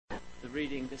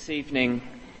reading this evening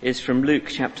is from Luke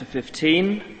chapter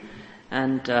 15,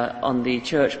 and on the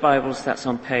church Bibles that's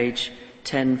on page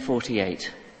 1048.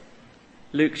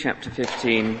 Luke chapter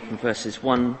 15 from verses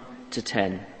 1 to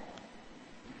 10.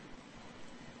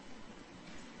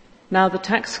 Now the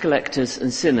tax collectors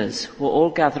and sinners were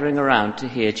all gathering around to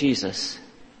hear Jesus.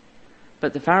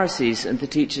 But the Pharisees and the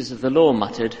teachers of the law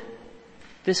muttered,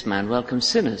 "This man welcomes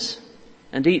sinners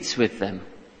and eats with them."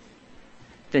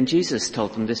 Then Jesus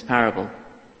told them this parable.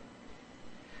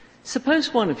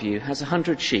 Suppose one of you has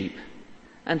 100 sheep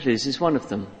and loses one of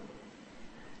them.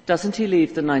 Doesn't he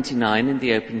leave the 99 in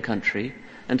the open country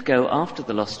and go after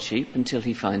the lost sheep until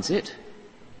he finds it?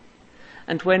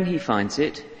 And when he finds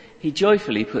it, he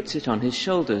joyfully puts it on his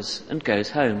shoulders and goes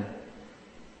home.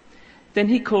 Then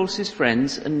he calls his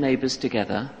friends and neighbors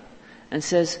together and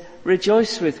says,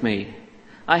 "Rejoice with me,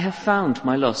 I have found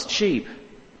my lost sheep."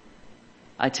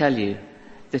 I tell you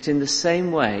that in the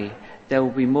same way there will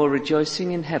be more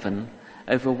rejoicing in heaven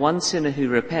over one sinner who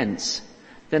repents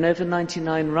than over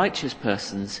 99 righteous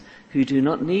persons who do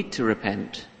not need to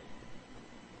repent.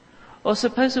 Or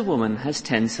suppose a woman has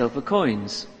 10 silver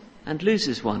coins and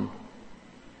loses one.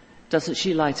 Doesn't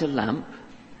she light a lamp,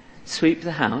 sweep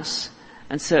the house,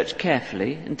 and search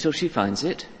carefully until she finds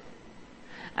it?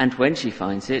 And when she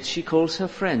finds it, she calls her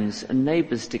friends and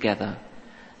neighbors together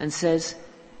and says,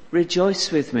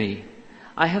 "Rejoice with me,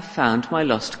 I have found my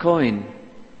lost coin."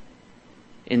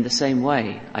 In the same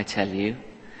way, I tell you,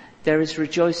 there is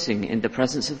rejoicing in the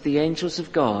presence of the angels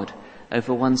of God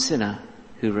over one sinner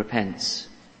who repents.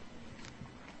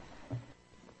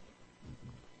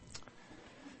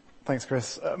 Thanks,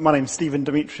 Chris. My name's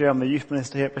Demetriou. I'm the youth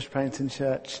minister here at Bishop Hannington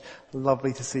Church.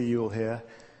 Lovely to see you all here.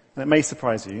 And it may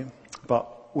surprise you,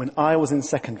 but when I was in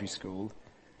secondary school,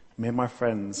 me and my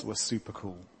friends were super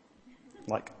cool.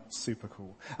 Like, super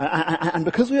cool. And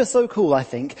because we were so cool, I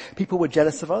think, people were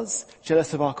jealous of us,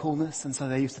 jealous of our coolness, and so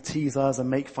they used to tease us and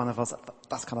make fun of us.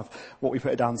 That's kind of what we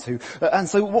put it down to. And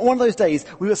so one of those days,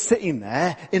 we were sitting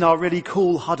there in our really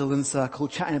cool huddle and circle,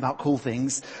 chatting about cool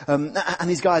things, and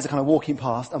these guys are kind of walking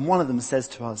past, and one of them says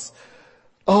to us,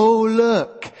 "Oh,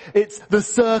 look, it's the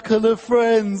circle of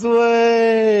friends,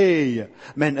 way!"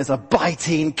 Meant as a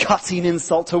biting, cutting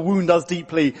insult to wound us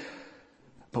deeply.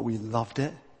 But we loved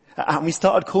it. And we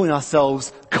started calling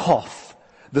ourselves Cough,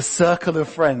 the circle of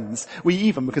friends. We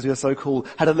even, because we were so cool,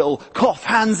 had a little cough,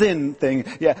 hands in thing.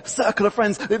 Yeah, circle of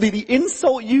friends. The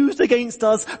insult used against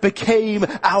us became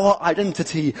our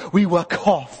identity. We were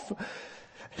Cough.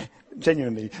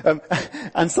 Genuinely.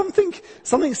 And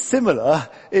something similar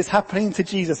is happening to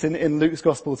Jesus in Luke's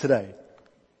gospel today.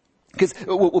 Because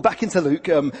we're back into Luke,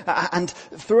 and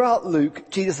throughout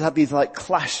Luke, Jesus had these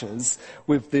clashes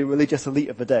with the religious elite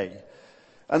of the day.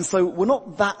 And so we're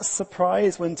not that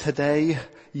surprised when today,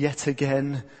 yet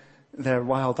again, they're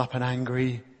riled up and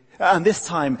angry. And this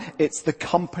time, it's the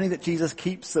company that Jesus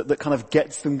keeps that kind of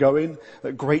gets them going,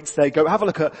 that grates their go. Have a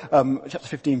look at chapter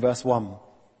 15, verse 1.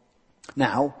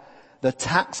 Now, the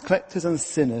tax collectors and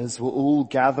sinners were all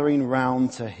gathering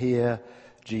round to hear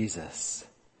Jesus.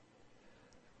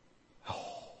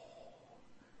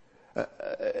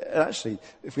 Actually,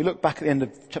 if we look back at the end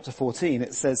of chapter 14,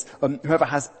 it says, whoever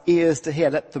has ears to hear,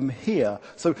 let them hear.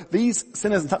 So these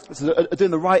sinners and tax collectors are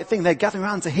doing the right thing. They're gathering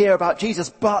around to hear about Jesus,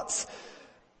 but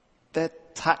they're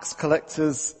tax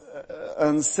collectors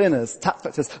and sinners. Tax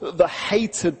collectors, the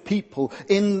hated people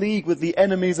in league with the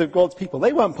enemies of God's people.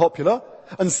 They weren't popular.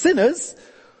 And sinners,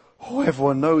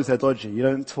 everyone knows they're dodgy. You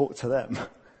don't talk to them.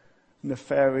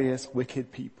 Nefarious,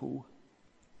 wicked people.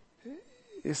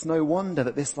 It's no wonder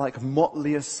that this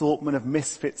motley assortment of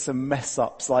misfits and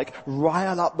mess-ups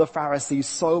rile up the Pharisees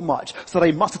so much. So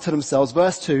they mutter to themselves,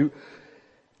 verse 2,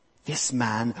 "This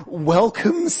man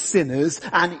welcomes sinners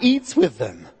and eats with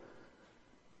them."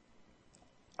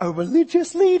 A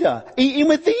religious leader eating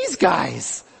with these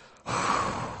guys.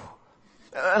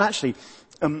 And actually,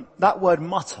 that word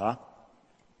mutter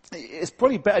is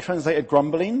probably better translated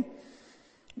grumbling.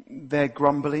 They're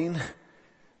grumbling.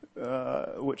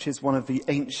 Which is one of the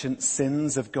ancient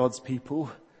sins of God's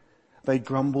people. They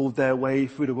grumbled their way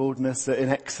through the wilderness in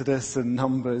Exodus and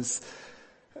Numbers.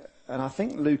 And I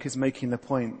think Luke is making the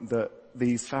point that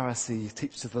these Pharisees,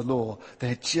 teachers of the law,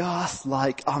 they're just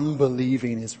like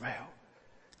unbelieving Israel,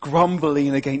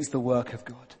 grumbling against the work of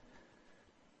God.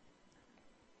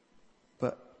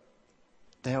 But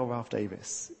Dale Ralph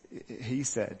Davis, he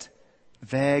said,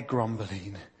 their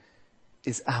grumbling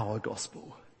is our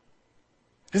gospel.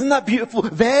 Isn't that beautiful?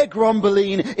 Their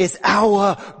grumbling is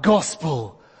our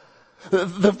gospel.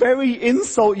 The very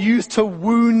insult used to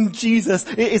wound Jesus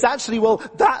is actually,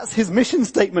 that's his mission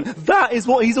statement. That is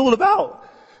what he's all about.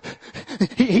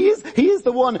 He is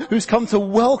the one who's come to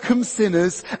welcome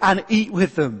sinners and eat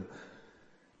with them.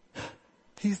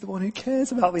 He's the one who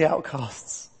cares about the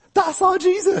outcasts. That's our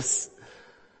Jesus.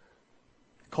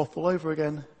 Cough all over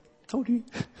again. Told you.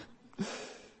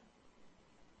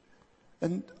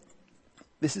 And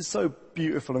this is so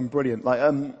beautiful and brilliant. Like,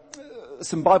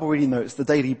 some Bible reading notes, the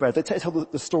Daily Bread. They tell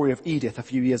the story of Edith a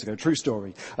few years ago. True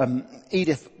story.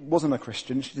 Edith wasn't a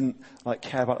Christian. She didn't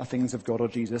care about the things of God or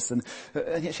Jesus, and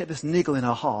yet she had this niggle in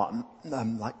her heart,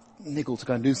 niggle to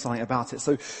go and do something about it.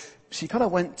 So she kind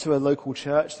of went to a local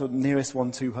church, the nearest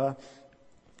one to her,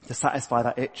 to satisfy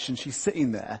that itch. And she's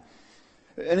sitting there.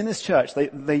 And in this church,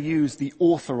 they use the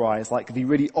authorized, the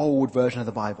really old version of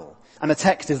the Bible. And the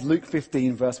text is Luke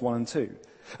 15, verse 1 and 2.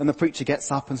 And the preacher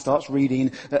gets up and starts reading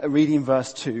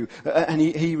verse 2, and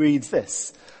he reads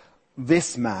this.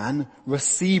 This man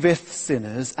receiveth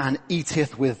sinners and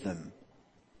eateth with them.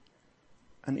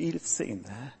 And Edith's sitting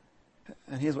there,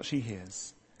 and here's what she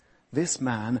hears. This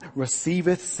man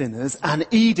receiveth sinners and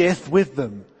eateth with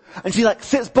them. And she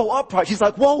sits bolt upright. She's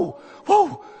like,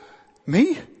 whoa,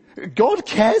 me? God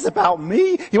cares about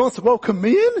me? He wants to welcome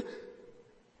me in?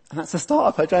 And that's the start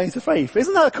of her journey to faith.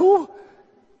 Isn't that cool?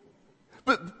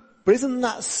 But isn't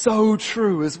that so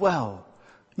true as well?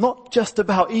 Not just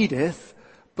about Edith,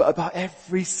 but about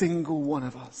every single one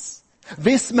of us.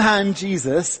 This man,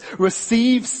 Jesus,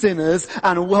 receives sinners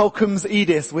and welcomes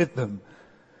Edith with them.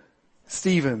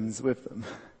 Stevens with them.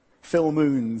 Phil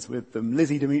Moons with them.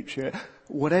 Lizzie Demetriou.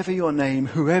 Whatever your name,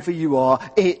 whoever you are,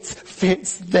 it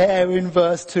fits there in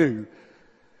verse 2.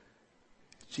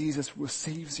 Jesus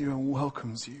receives you and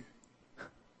welcomes you.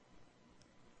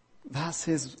 That's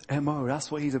his MO. That's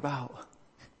what he's about.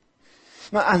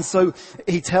 And so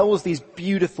he tells these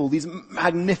beautiful, these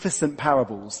magnificent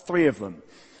parables, 3 of them,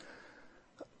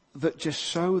 that just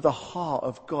show the heart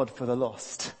of God for the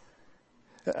lost.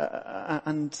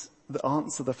 And that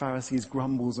answer the Pharisees'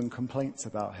 grumbles and complaints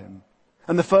about him.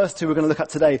 And the first 2 we're going to look at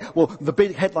today, well, the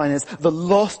big headline is, the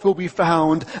lost will be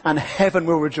found and heaven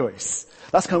will rejoice.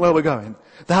 That's kind of where we're going.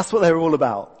 That's what they're all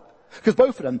about. Because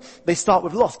both of them, they start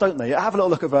with lost, don't they? Have a little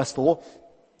look at verse 4.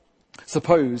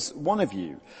 Suppose one of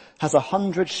you has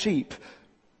 100 sheep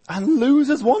and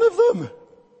loses one of them.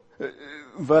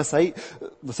 Verse 8,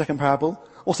 the second parable.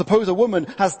 Or suppose a woman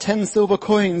has 10 silver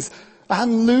coins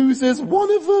and loses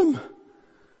one of them.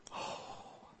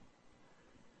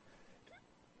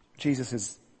 Jesus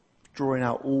is drawing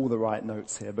out all the right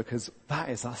notes here, because that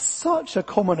is such a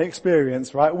common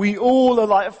experience, right? We all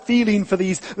are feeling for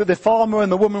the farmer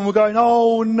and the woman were going,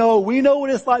 oh no, we know what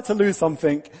it's like to lose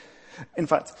something. In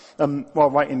fact,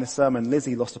 while writing this sermon,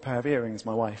 Lizzie lost a pair of earrings,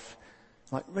 my wife.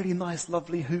 Really nice,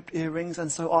 lovely hooped earrings.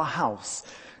 And so our house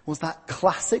was that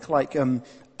classic,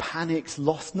 panicked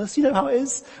lostness. You know how it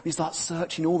is? You start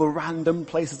searching all the random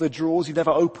places, the drawers you've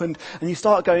never opened, and you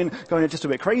start going just a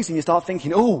bit crazy, and you start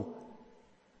thinking, oh,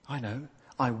 I know,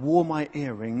 I wore my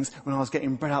earrings when I was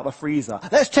getting bread out of the freezer.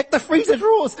 Let's check the freezer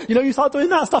drawers. You start doing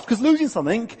that stuff, because losing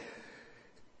something,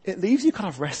 it leaves you kind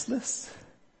of restless.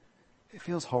 It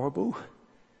feels horrible.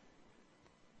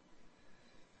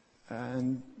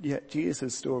 And yet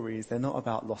Jesus' stories, they're not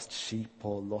about lost sheep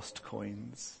or lost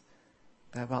coins.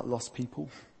 They're about lost people.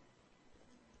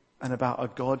 And about a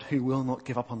God who will not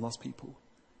give up on lost people.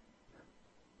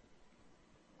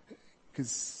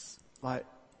 Because,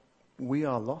 we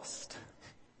are lost.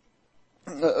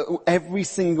 Every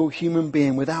single human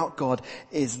being without God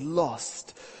is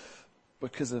lost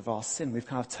because of our sin. We've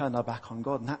kind of turned our back on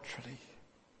God naturally.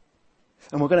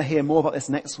 And we're going to hear more about this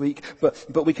next week,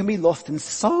 but we can be lost in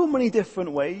so many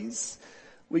different ways.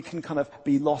 We can kind of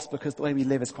be lost because the way we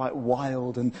live is quite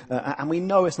wild, and we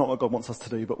know it's not what God wants us to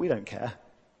do, but we don't care.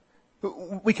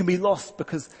 But we can be lost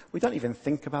because we don't even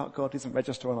think about God, doesn't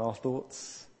register on our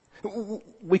thoughts.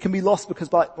 We can be lost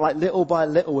because little by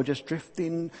little we're just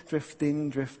drifting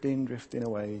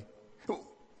away.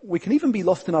 We can even be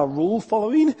lost in our rule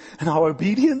following and our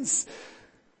obedience.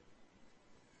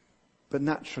 But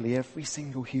naturally, every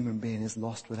single human being is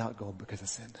lost without God because of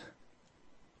sin.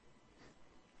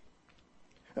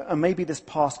 And maybe this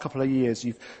past couple of years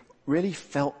you've really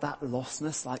felt that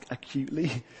lostness,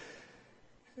 acutely.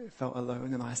 Felt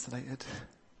alone and isolated.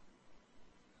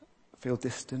 Feel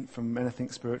distant from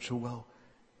anything spiritual. Well,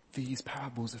 these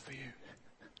parables are for you.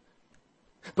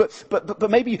 But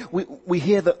maybe we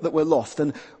hear that we're lost,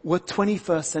 and we're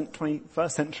 21st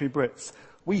century Brits.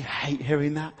 We hate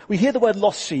hearing that. We hear the word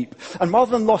lost sheep, and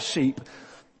rather than lost sheep,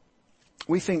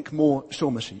 we think more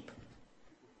Shauma sheep.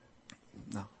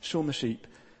 Now, Shauma sheep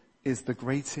is the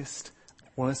greatest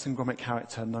Wallace and Gromit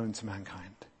character known to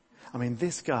mankind. I mean,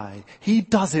 this guy, he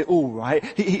does it all, right?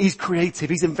 He's creative,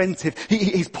 he's inventive,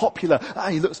 he's popular,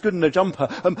 he looks good in a jumper,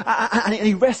 and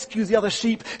he rescues the other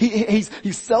sheep.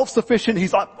 He's self-sufficient,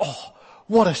 he's like, oh,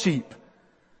 what a sheep.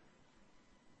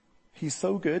 He's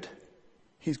so good,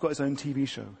 he's got his own TV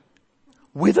show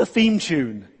with a theme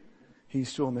tune.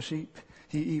 He's Shaun the sheep.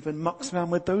 He even mucks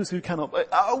around with those who cannot.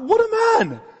 What a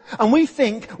man! And we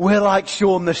think we're like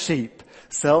Shaun the sheep.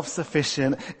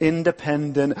 Self-sufficient,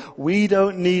 independent. We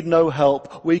don't need no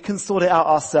help. We can sort it out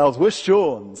ourselves. We're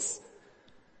Shauns.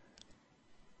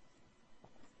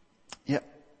 Yet,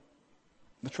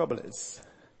 the trouble is,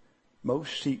 most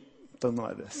sheep don't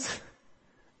like this.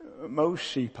 Most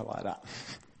sheep are like that.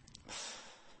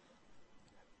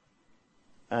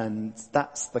 And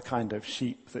that's the kind of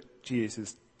sheep that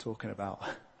Jesus is talking about.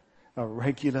 A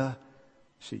regular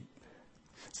sheep.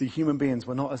 See, human beings,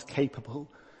 we're not as capable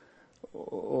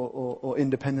or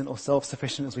independent or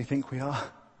self-sufficient as we think we are.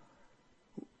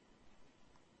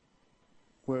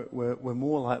 We're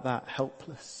more like that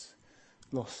helpless,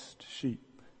 lost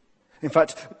sheep. In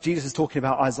fact, Jesus is talking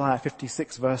about Isaiah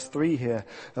 56 verse 3 here,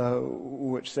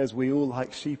 which says we all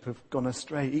like sheep have gone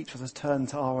astray. Each of us turned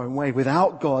to our own way.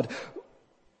 Without God,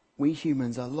 we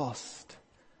humans are lost.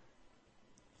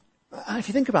 And if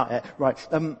you think about it, right,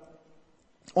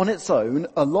 on its own,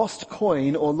 a lost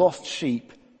coin or lost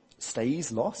sheep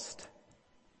stays lost.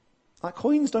 Like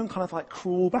coins don't kind of like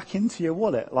crawl back into your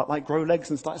wallet, like grow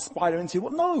legs and start spider into your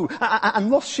wallet. No!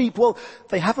 And lost sheep, well,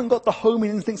 they haven't got the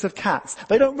homing instincts of cats.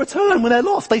 They don't return when they're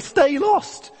lost. They stay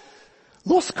lost.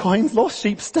 Lost coins, lost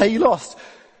sheep stay lost.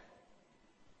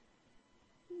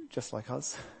 Just like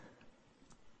us.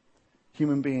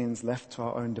 Human beings left to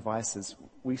our own devices,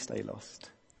 we stay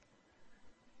lost.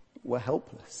 We're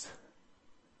helpless.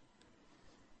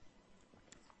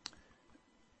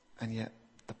 And yet,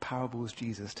 the parables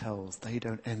Jesus tells, they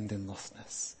don't end in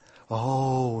lostness.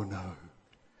 Oh no.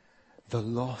 The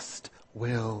lost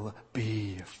will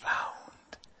be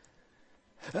found.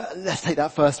 Let's take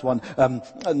that first one,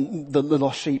 the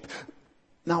lost sheep.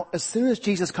 Now, as soon as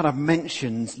Jesus kind of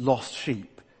mentions lost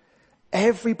sheep,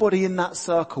 everybody in that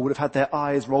circle would have had their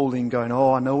eyes rolling going,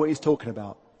 oh, I know what he's talking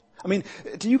about. I mean,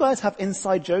 do you guys have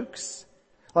inside jokes?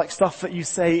 Like stuff that you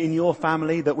say in your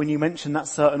family that when you mention that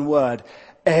certain word,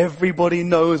 everybody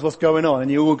knows what's going on and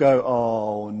you all go,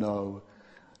 oh no.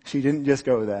 She didn't just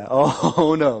go there.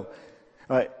 Oh no.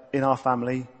 Right, in our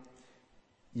family,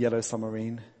 yellow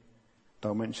submarine.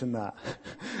 Don't mention that.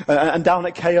 And down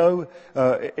at KO,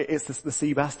 it's the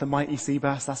sea bass, the mighty sea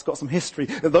bass. That's got some history.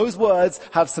 Those words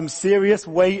have some serious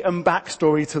weight and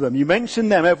backstory to them. You mention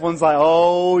them, everyone's like,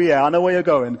 oh yeah, I know where you're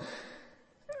going.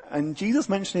 And Jesus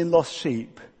mentioning lost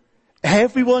sheep,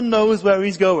 everyone knows where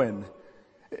he's going.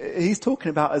 He's talking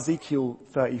about Ezekiel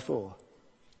 34.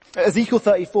 Ezekiel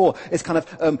 34 is kind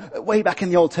of way back in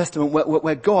the Old Testament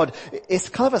where God, it's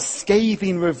kind of a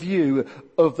scathing review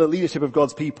of the leadership of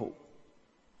God's people.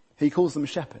 He calls them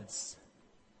shepherds.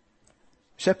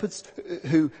 Shepherds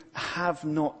who have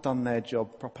not done their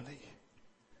job properly.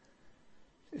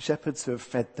 Shepherds who have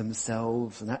fed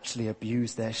themselves and actually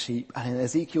abused their sheep. And in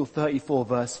Ezekiel 34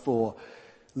 verse 4,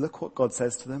 look what God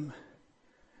says to them.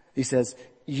 He says,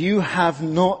 you have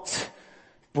not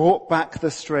brought back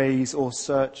the strays or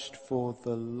searched for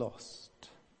the lost.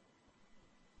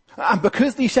 And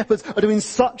because these shepherds are doing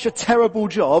such a terrible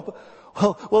job,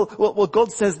 well,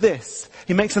 God says this.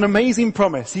 He makes an amazing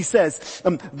promise. He says,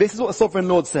 this is what the sovereign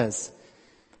Lord says.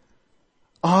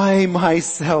 I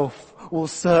myself will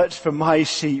search for my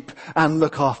sheep and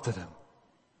look after them.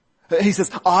 He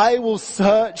says, I will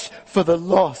search for the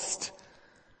lost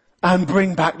and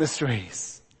bring back the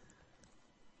strays.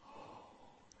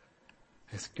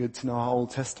 It's good to know our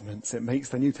Old Testaments. It makes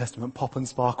the New Testament pop and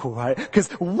sparkle, right? Because,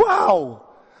 wow!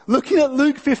 Looking at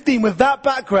Luke 15 with that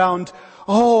background,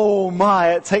 oh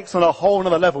my, it takes on a whole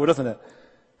nother level, doesn't it?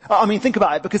 I mean, think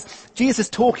about it, because Jesus is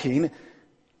talking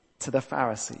to the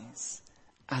Pharisees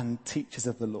and teachers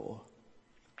of the law.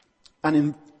 And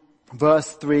in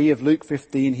verse 3 of Luke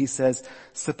 15, he says,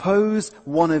 suppose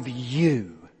one of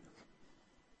you,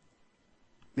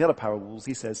 the other parables,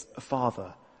 he says, a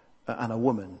father and a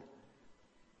woman.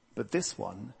 But this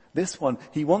one,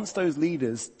 he wants those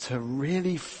leaders to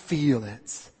really feel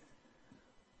it.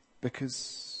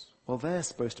 Because, well, they're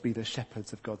supposed to be the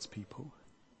shepherds of God's people.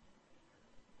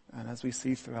 And as we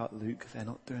see throughout Luke, they're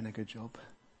not doing a good job.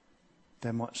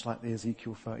 They're much like the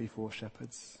Ezekiel 34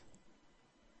 shepherds.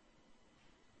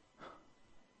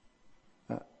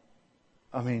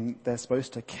 They're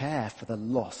supposed to care for the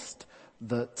lost,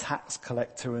 the tax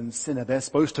collector and sinner. They're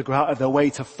supposed to go out of their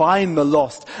way to find the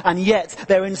lost. And yet,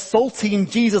 they're insulting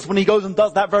Jesus when he goes and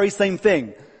does that very same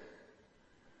thing.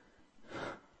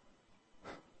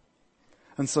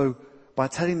 And so, by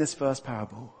telling this first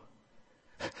parable,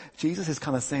 Jesus is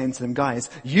kind of saying to them, guys,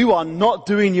 you are not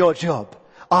doing your job.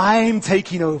 I'm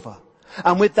taking over.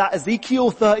 And with that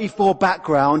Ezekiel 34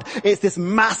 background, it's this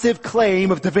massive claim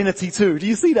of divinity too. Do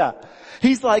you see that?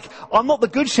 He's like, I'm not the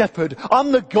good shepherd.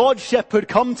 I'm the God shepherd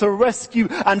come to rescue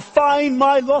and find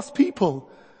my lost people.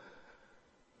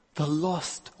 The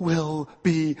lost will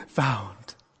be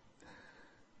found.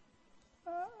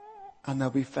 And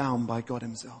they'll be found by God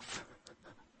himself.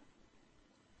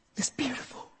 It's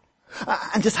beautiful.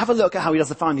 And just have a look at how he does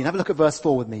the finding. Have a look at verse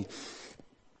 4 with me.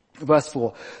 Verse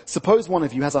 4. Suppose one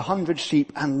of you has 100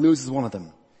 sheep and loses one of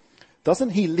them. Doesn't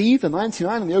he leave the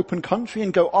 99 in the open country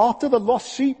and go after the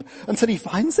lost sheep until he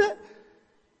finds it?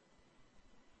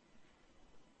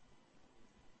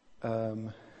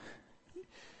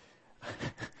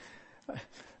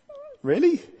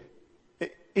 Really?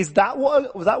 Was that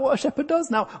what a shepherd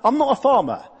does? Now, I'm not a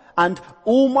farmer. And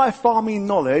all my farming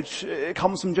knowledge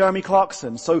comes from Jeremy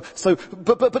Clarkson.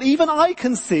 But even I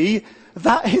can see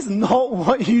that is not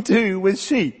what you do with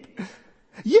sheep.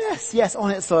 Yes, on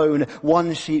its own,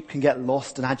 one sheep can get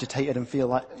lost and agitated and feel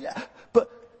like, yeah, but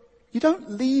you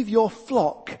don't leave your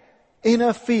flock in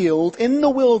a field, in the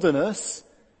wilderness.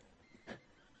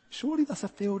 Surely that's a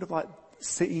field of like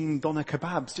sitting doner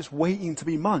kebabs, just waiting to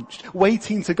be munched,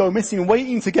 waiting to go missing,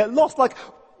 waiting to get lost. Like,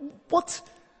 what?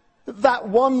 That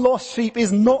one lost sheep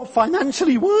is not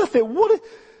financially worth it.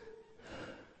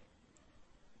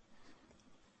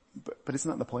 But isn't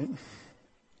that the point?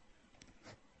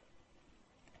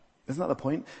 Isn't that the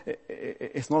point?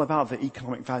 It's not about the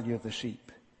economic value of the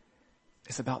sheep.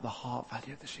 It's about the heart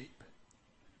value of the sheep.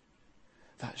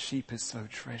 That sheep is so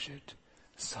treasured,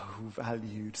 so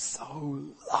valued, so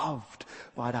loved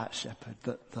by that shepherd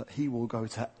that he will go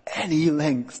to any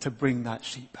lengths to bring that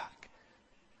sheep back.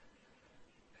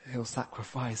 He'll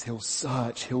sacrifice, he'll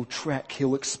search, he'll trek,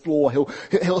 he'll explore,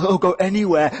 he'll go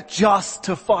anywhere just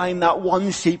to find that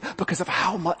one sheep because of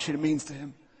how much it means to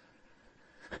him.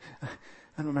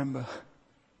 And remember,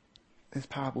 this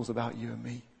parable's about you and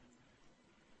me.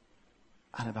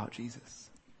 And about Jesus.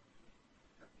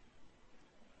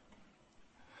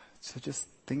 So just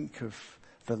think of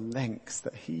the lengths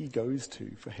that he goes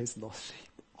to for his lost sheep.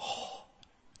 Oh.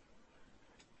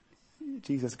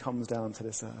 Jesus comes down to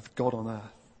this earth, God on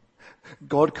earth.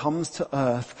 God comes to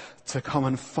earth to come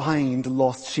and find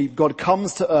lost sheep. God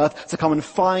comes to earth to come and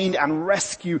find and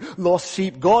rescue lost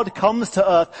sheep. God comes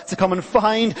to earth to come and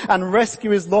find and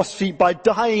rescue his lost sheep by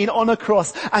dying on a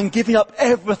cross and giving up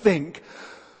everything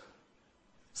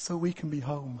so we can be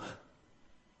home.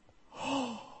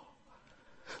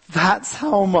 That's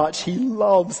how much he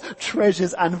loves,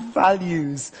 treasures and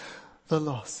values the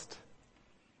lost.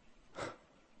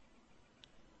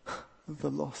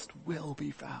 The lost will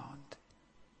be found.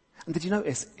 And did you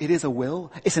notice? It is a will.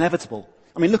 It's inevitable.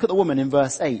 I mean, look at the woman in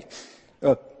verse 8.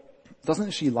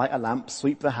 Doesn't she light a lamp,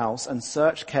 sweep the house, and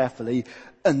search carefully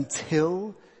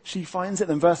until she finds it?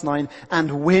 Then verse 9,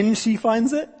 and when she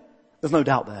finds it, there's no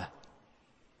doubt there.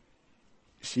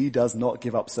 She does not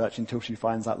give up searching until she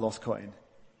finds that lost coin.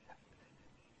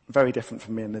 Very different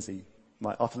from me and Lizzie.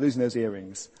 Like, after losing those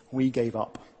earrings, we gave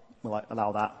up. We're like,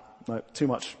 allow that. No, too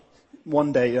much.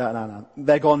 One day, no.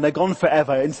 They're gone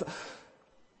forever.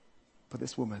 But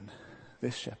this woman,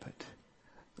 this shepherd,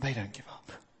 they don't give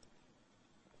up.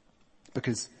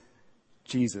 Because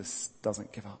Jesus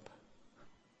doesn't give up.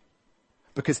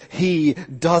 Because he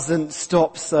doesn't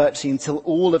stop searching until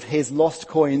all of his lost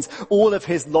coins, all of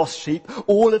his lost sheep,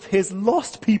 all of his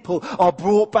lost people are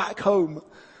brought back home.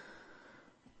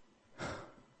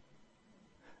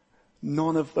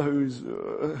 None of those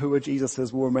who are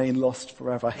Jesus's will remain lost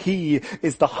forever. He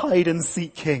is the hide and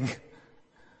seek king.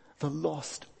 The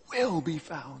lost will be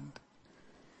found.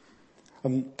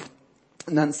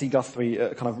 Nancy Guthrie,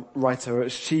 kind of writer,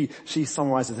 she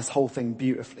summarizes this whole thing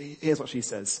beautifully. Here's what she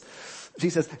says. She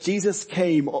says, Jesus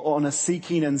came on a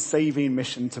seeking and saving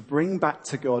mission to bring back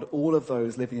to God all of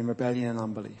those living in rebellion and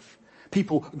unbelief.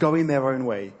 People going their own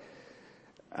way.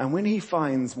 And when he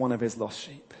finds one of his lost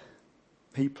sheep,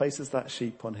 he places that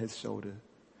sheep on his shoulder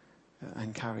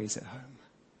and carries it home.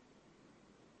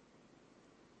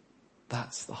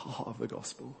 That's the heart of the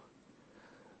gospel.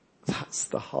 That's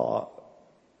the heart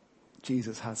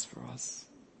Jesus has for us.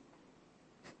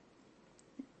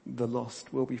 The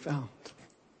lost will be found.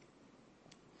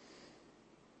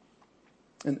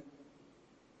 And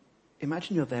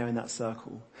imagine you're there in that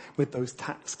circle with those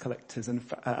tax collectors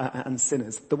and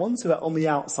sinners, the ones who are on the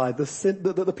outside,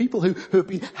 the people who have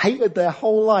been hated their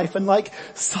whole life, and like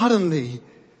suddenly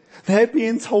They're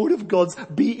being told of God's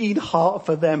beating heart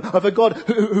for them, of a God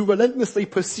who relentlessly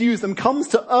pursues them, comes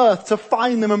to earth to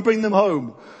find them and bring them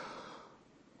home.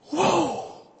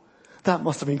 Whoa! That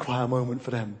must have been quite a moment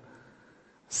for them,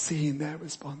 seeing their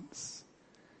response.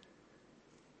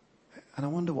 And I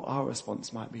wonder what our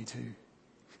response might be too.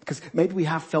 Because maybe we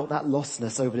have felt that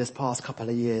lostness over this past couple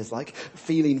of years, like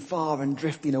feeling far and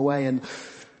drifting away and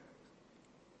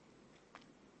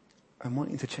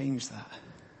wanting to change that.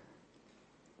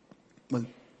 Well,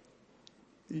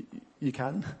 you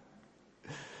can.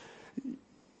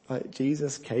 Like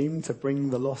Jesus came to bring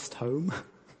the lost home.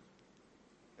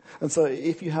 And so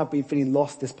if you have been feeling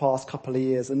lost this past couple of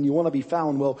years and you want to be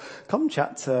found, well, come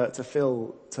chat to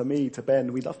Phil, to me, to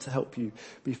Ben. We'd love to help you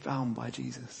be found by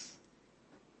Jesus.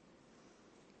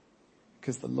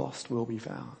 Because the lost will be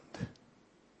found.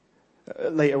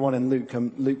 Later on in Luke,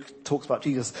 Luke talks about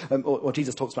Jesus, or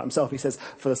Jesus talks about himself. He says,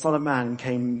 for the Son of Man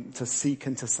came to seek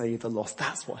and to save the lost.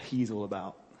 That's what he's all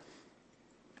about.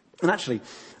 And actually,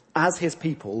 as his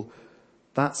people,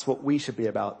 that's what we should be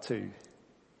about too.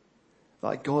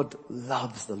 Like God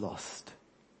loves the lost.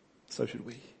 So should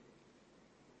we.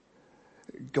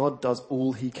 God does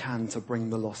all he can to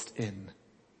bring the lost in.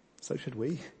 So should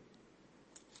we.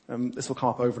 This will come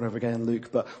up over and over again in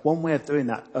Luke, but one way of doing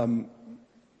that,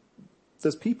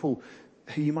 there's people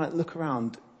who you might look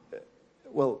around,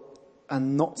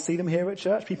 and not see them here at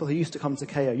church. People who used to come to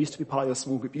KO, used to be part of your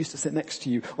small group, used to sit next to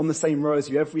you on the same row as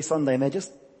you every Sunday, and they're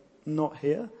just not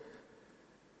here.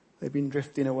 They've been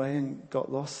drifting away and got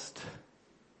lost.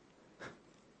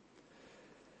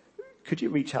 Could you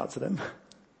reach out to them?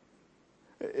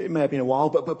 It may have been a while,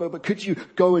 but could you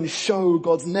go and show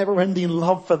God's never-ending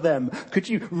love for them? Could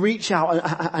you reach out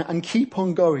and keep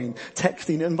on going,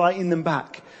 texting, inviting them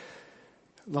back,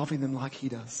 loving them like he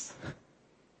does?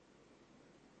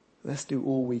 Let's do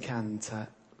all we can to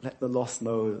let the lost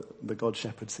know the God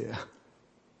shepherd's here.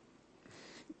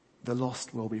 The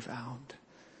lost will be found.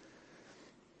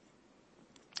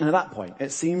 And at that point,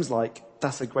 it seems like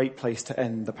that's a great place to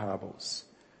end the parables.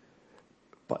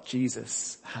 But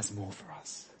Jesus has more for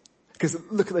us. Because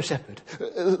look at the shepherd.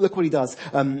 Look what he does.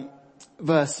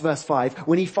 Verse 5.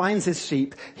 When he finds his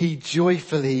sheep, he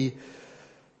joyfully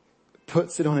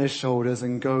puts it on his shoulders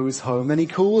and goes home. Then he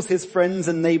calls his friends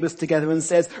and neighbors together and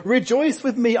says, rejoice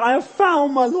with me, I have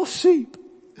found my lost sheep.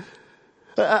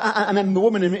 And then the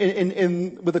woman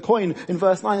with the coin in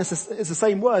verse 9 is the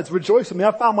same words. Rejoice with me,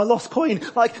 I found my lost coin.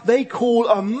 Like they call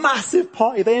a massive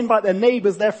party. They invite their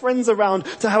neighbors, their friends around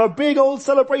to have a big old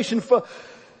celebration for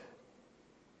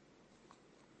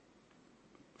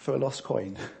a lost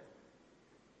coin.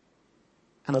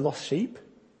 And a lost sheep.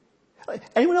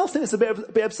 Anyone else think it's a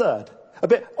bit absurd? A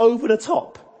bit over the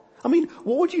top? I mean,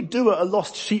 what would you do at a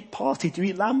lost sheep party? Do you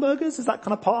eat lamb burgers? Is that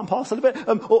kind of part and parcel of it?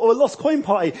 Or a lost coin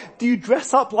party? Do you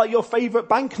dress up like your favourite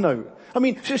banknote? I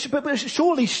mean, but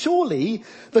surely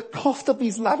the cost of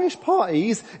these lavish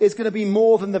parties is going to be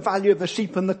more than the value of the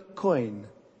sheep and the coin.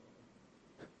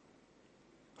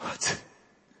 What?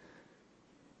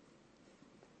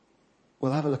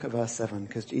 We'll have a look at verse 7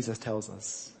 because Jesus tells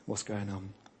us what's going on.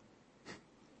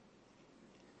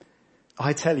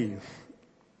 I tell you,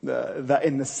 that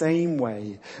in the same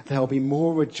way there will be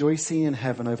more rejoicing in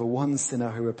heaven over one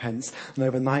sinner who repents than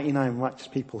over 99 righteous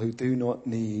people who do not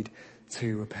need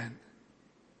to repent.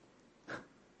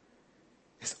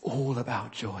 It's all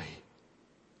about joy.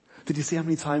 Did you see how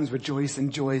many times rejoice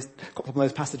and joy got from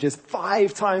those passages?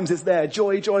 5 times it's there.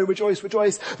 Joy, joy, rejoice,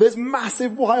 rejoice. There's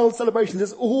massive wild celebrations.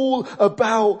 It's all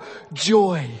about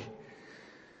joy.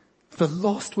 The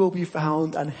lost will be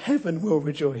found and heaven will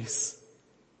rejoice.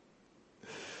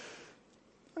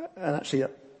 And actually, a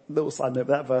little side note,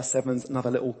 that verse 7's another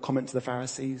little comment to the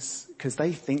Pharisees, because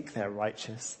they think they're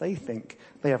righteous. They think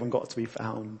they haven't got to be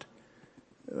found.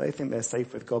 They think they're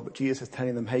safe with God, but Jesus is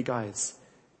telling them, hey guys,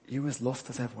 you're as lost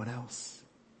as everyone else.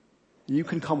 You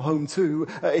can come home too.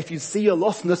 If you see your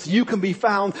lostness, you can be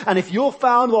found. And if you're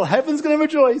found, well, heaven's going to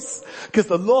rejoice, because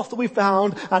the lost will be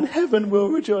found and heaven will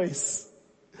rejoice.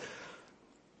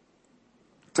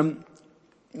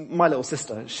 My little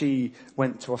sister, she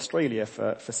went to Australia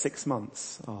for 6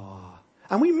 months.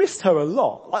 And we missed her a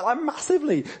lot, like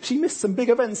massively. She missed some big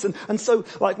events. And so,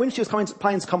 like, when she was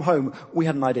planning to come home, we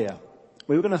had an idea.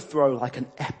 We were going to throw like an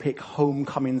epic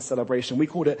homecoming celebration. We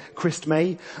called it Christ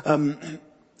May.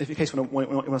 If in case you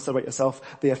want to celebrate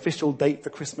yourself, the official date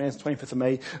for Christ May is 25th of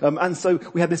May. And so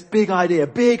we had this big idea,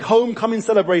 big homecoming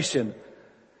celebration.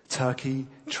 Turkey,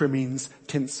 trimmings,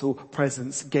 tinsel,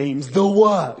 presents, games, the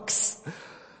works.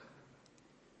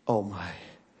 Oh my,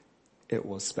 it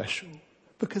was special.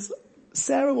 Because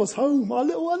Sarah was home. Our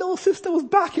little sister was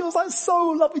back. It was like so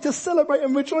lovely to celebrate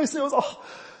and rejoice. It was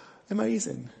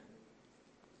amazing.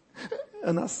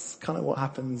 And that's kind of what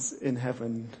happens in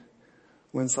heaven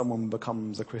when someone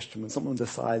becomes a Christian, when someone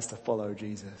decides to follow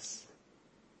Jesus.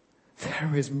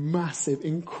 There is massive,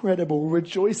 incredible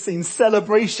rejoicing,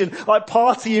 celebration, like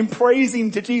partying,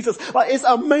 praising to Jesus. Like it's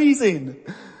amazing.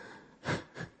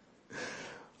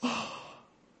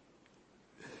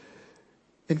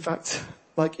 In fact,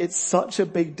 like it's such a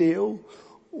big deal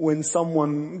when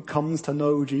someone comes to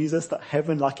know Jesus that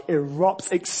heaven like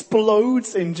erupts,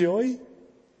 explodes in joy.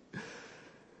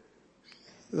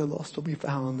 The lost will be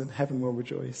found and heaven will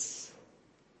rejoice.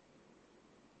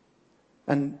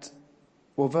 And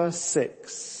well, verse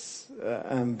 6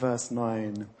 and verse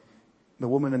 9, the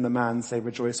woman and the man say,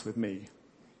 rejoice with me.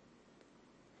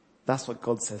 That's what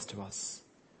God says to us.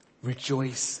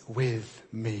 Rejoice with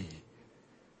me.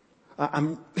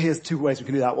 And here's two ways we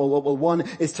can do that. Well, one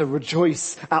is to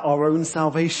rejoice at our own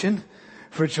salvation.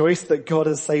 Rejoice that God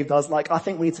has saved us. Like, I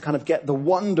think we need to kind of get the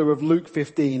wonder of Luke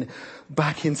 15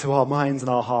 back into our minds and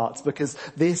our hearts, because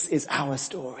this is our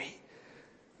story.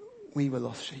 We were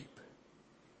lost sheep.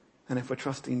 And if we're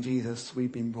trusting Jesus,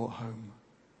 we've been brought home.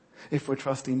 If we're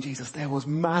trusting Jesus, there was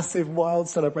massive, wild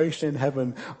celebration in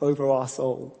heaven over our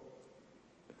soul.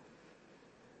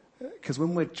 Because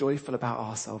when we're joyful about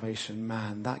our salvation,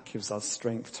 man, that gives us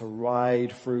strength to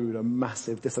ride through the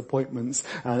massive disappointments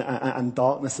and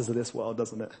darknesses of this world,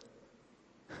 doesn't it?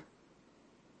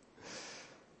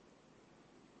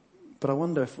 But I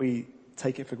wonder if we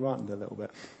take it for granted a little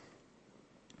bit.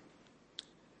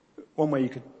 One way you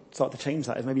could start to change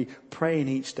that is maybe praying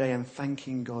each day and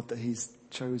thanking God that he's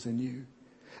chosen you.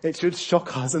 It should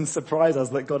shock us and surprise us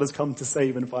that God has come to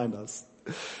save and find us.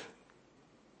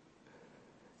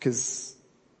 Because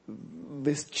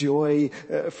this joy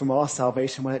from our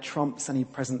salvation, when it trumps any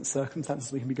present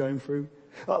circumstances we can be going through,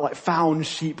 like found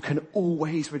sheep can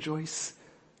always rejoice.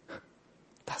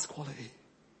 That's quality.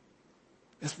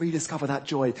 Let's rediscover that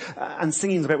joy. And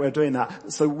singing is a great way of doing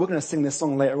that. So we're going to sing this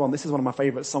song later on. This is one of my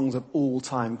favourite songs of all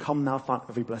time. Come now, fount of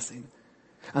every blessing.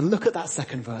 And look at that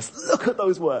second verse. Look at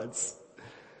those words.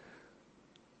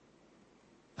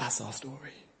 That's our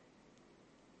story.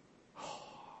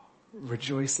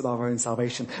 Rejoice at our own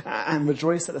salvation and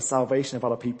rejoice at the salvation of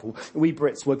other people. We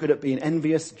Brits, we're good at being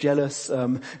envious, jealous,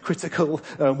 critical.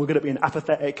 We're good at being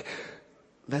apathetic.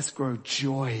 Let's grow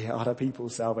joy at other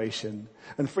people's salvation.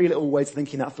 And 3 little ways of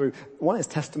thinking that through. One is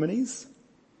testimonies.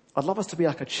 I'd love us to be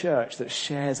like a church that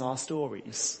shares our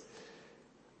stories.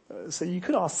 So you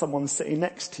could ask someone sitting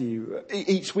next to you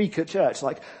each week at church,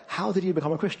 like, how did you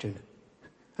become a Christian?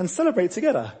 And celebrate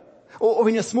together. Or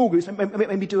in your small groups,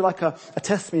 maybe do like a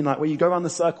testimony night where you go around the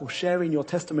circle sharing your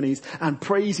testimonies and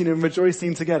praising and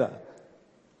rejoicing together.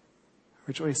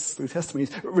 Rejoice through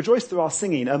testimonies. Rejoice through our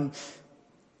singing.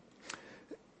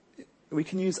 We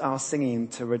can use our singing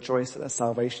to rejoice at the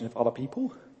salvation of other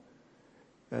people.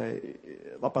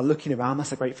 Like by looking around,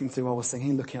 that's a great thing to do while we're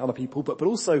singing, looking at other people. But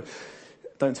also,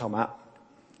 don't tell Matt,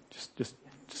 just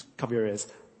cover your ears.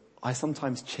 I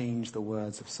sometimes change the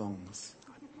words of songs.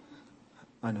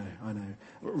 I know.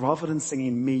 Rather than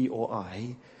singing me or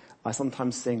I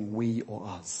sometimes sing we or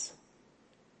us.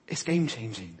 It's game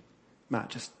changing.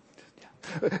 Matt,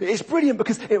 it's brilliant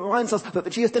because it reminds us that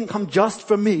Jesus didn't come just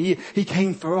for me, he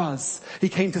came for us. He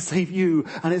came to save you,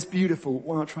 and it's beautiful.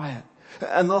 Why not try it?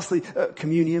 And lastly,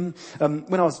 communion.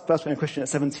 When I was first becoming a Christian at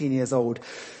 17 years old,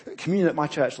 communion at my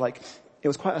church, it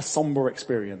was quite a somber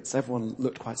experience. Everyone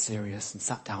looked quite serious and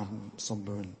sat down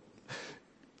somber, and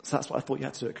so that's what I thought you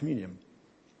had to do at communion.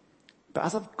 But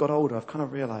as I've got older, I've kind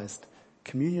of realized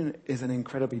communion is an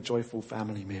incredibly joyful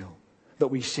family meal that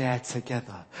we share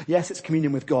together. Yes, it's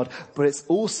communion with God, but it's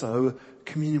also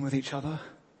communion with each other.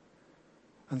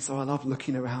 And so I love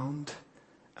looking around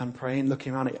and praying,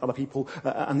 looking around at other people.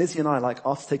 And Lizzie and I,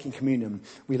 after taking communion,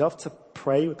 we love to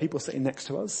pray with people sitting next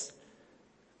to us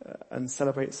and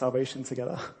celebrate salvation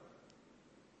together.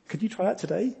 Could you try that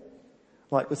today?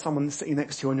 With someone sitting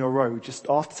next to you on your row, just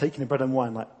after taking the bread and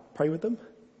wine, pray with them?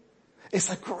 It's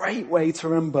a great way to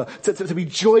remember, to be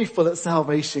joyful at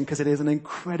salvation, because it is an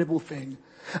incredible thing,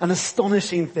 an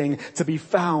astonishing thing to be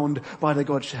found by the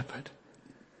God Shepherd.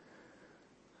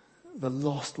 The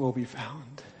lost will be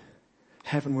found.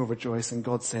 Heaven will rejoice, and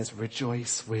God says,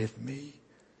 rejoice with me.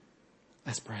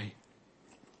 Let's pray.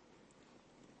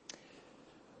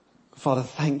 Father,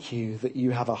 thank you that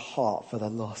you have a heart for the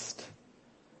lost.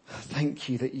 Thank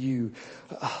you that you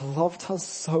loved us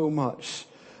so much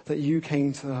that you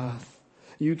came to earth.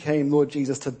 You came, Lord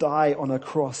Jesus, to die on a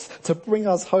cross, to bring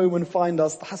us home and find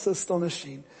us. That's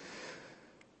astonishing.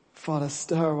 Father,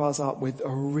 stir us up with a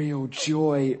real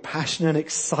joy, passion and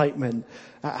excitement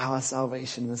at our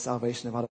salvation and the salvation of others.